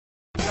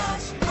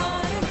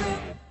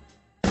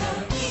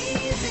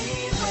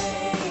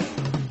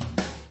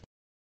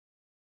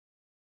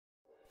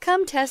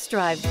Come test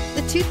drive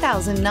the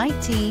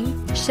 2019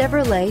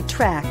 Chevrolet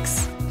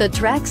Trax. The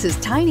Trax is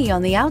tiny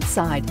on the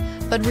outside,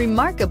 but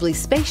remarkably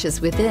spacious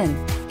within.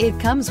 It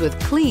comes with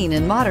clean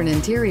and modern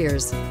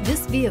interiors.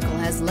 This vehicle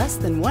has less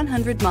than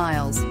 100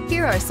 miles.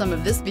 Here are some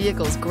of this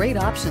vehicle's great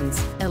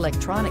options: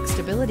 electronic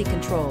stability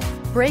control,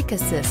 brake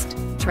assist,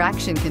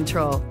 traction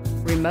control,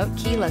 remote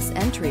keyless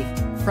entry,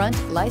 front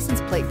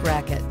license plate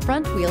bracket,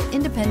 front wheel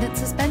independent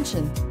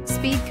suspension,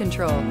 speed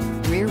control,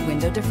 rear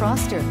window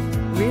defroster,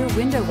 rear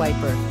window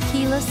wiper,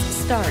 keyless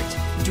start.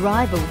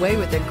 Drive away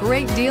with a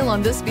great deal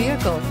on this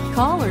vehicle.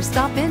 Call or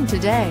stop in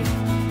today.